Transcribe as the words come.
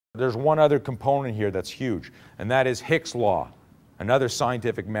There's one other component here that's huge, and that is Hicks Law, another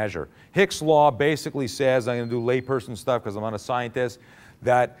scientific measure. Hicks Law basically says, I'm going to do layperson stuff because I'm not a scientist,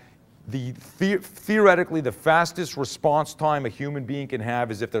 that theoretically the fastest response time a human being can have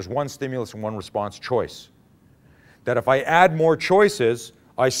is if there's one stimulus and one response choice. That if I add more choices,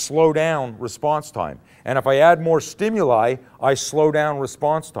 I slow down response time. And if I add more stimuli, I slow down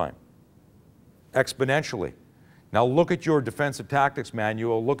response time exponentially. Now look at your defensive tactics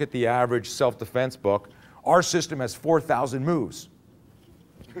manual, look at the average self-defense book. Our system has 4,000 moves.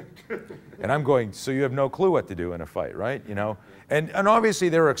 And I'm going, so you have no clue what to do in a fight, right? You know? And obviously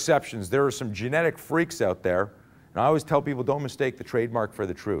there are exceptions. There are some genetic freaks out there. And I always tell people, don't mistake the trademark for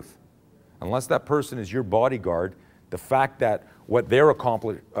the truth. Unless that person is your bodyguard, the fact that what their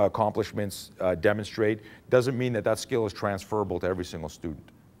accomplishments demonstrate doesn't mean that that skill is transferable to every single student.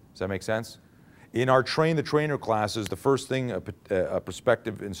 Does that make sense? In our Train the Trainer classes, the first thing a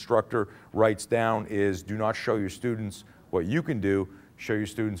prospective instructor writes down is, do not show your students what you can do, show your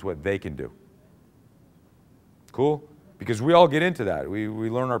students what they can do. Cool? Because we all get into that. We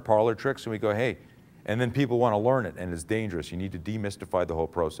learn our parlor tricks and we go, hey, and then people want to learn it and it's dangerous. You need to demystify the whole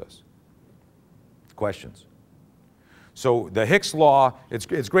process. Questions? So the Hicks Law,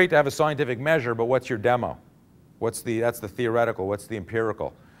 it's great to have a scientific measure, but what's your demo? That's the theoretical, what's the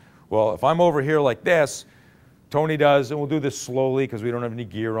empirical? Well, if I'm over here like this, Tony does, and we'll do this slowly because we don't have any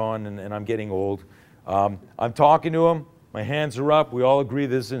gear on and I'm getting old. I'm talking to him, my hands are up, we all agree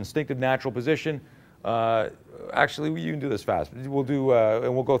this is an instinctive natural position. Actually, you can do this fast. We'll do,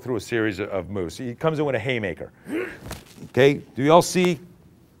 and we'll go through a series of moves. He comes in with a haymaker. Okay, do you all see?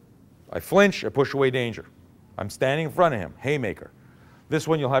 I flinch, I push away danger. I'm standing in front of him, haymaker. This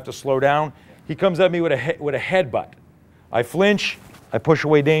one you'll have to slow down. He comes at me with a headbutt. I flinch, I push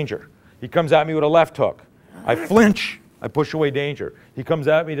away danger. He comes at me with a left hook. I flinch, I push away danger. He comes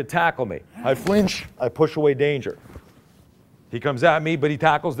at me to tackle me. I flinch, I push away danger. He comes at me, but he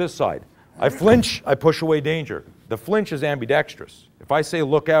tackles this side. I flinch, I push away danger. The flinch is ambidextrous. If I say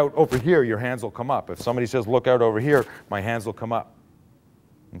look out over here, your hands will come up. If somebody says look out over here, my hands will come up.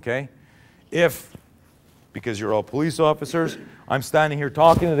 Okay? If, because you're all police officers, I'm standing here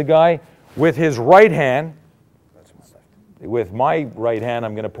talking to the guy with his right hand. With my right hand,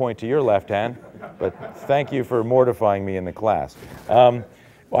 I'm going to point to your left hand, but thank you for mortifying me in the class. Well,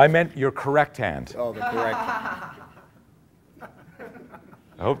 I meant your correct hand. Oh, the correct.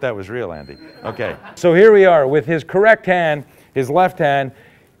 I hope that was real, Andy. Okay, so here we are with his correct hand, his left hand,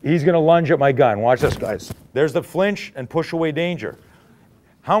 he's going to lunge at my gun. Watch this, guys. There's the flinch and push away danger.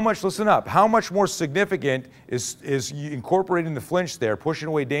 How much, listen up, how much more significant is incorporating the flinch there, pushing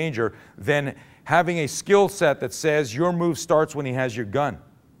away danger, than having a skill set that says your move starts when he has your gun?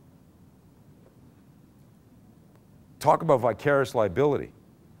 Talk about vicarious liability.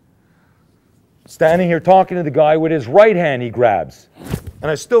 Standing here talking to the guy with his right hand he grabs,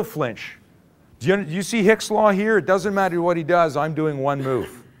 and I still flinch. Do you see Hicks Law here? It doesn't matter what he does, I'm doing one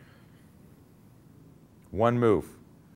move. One move.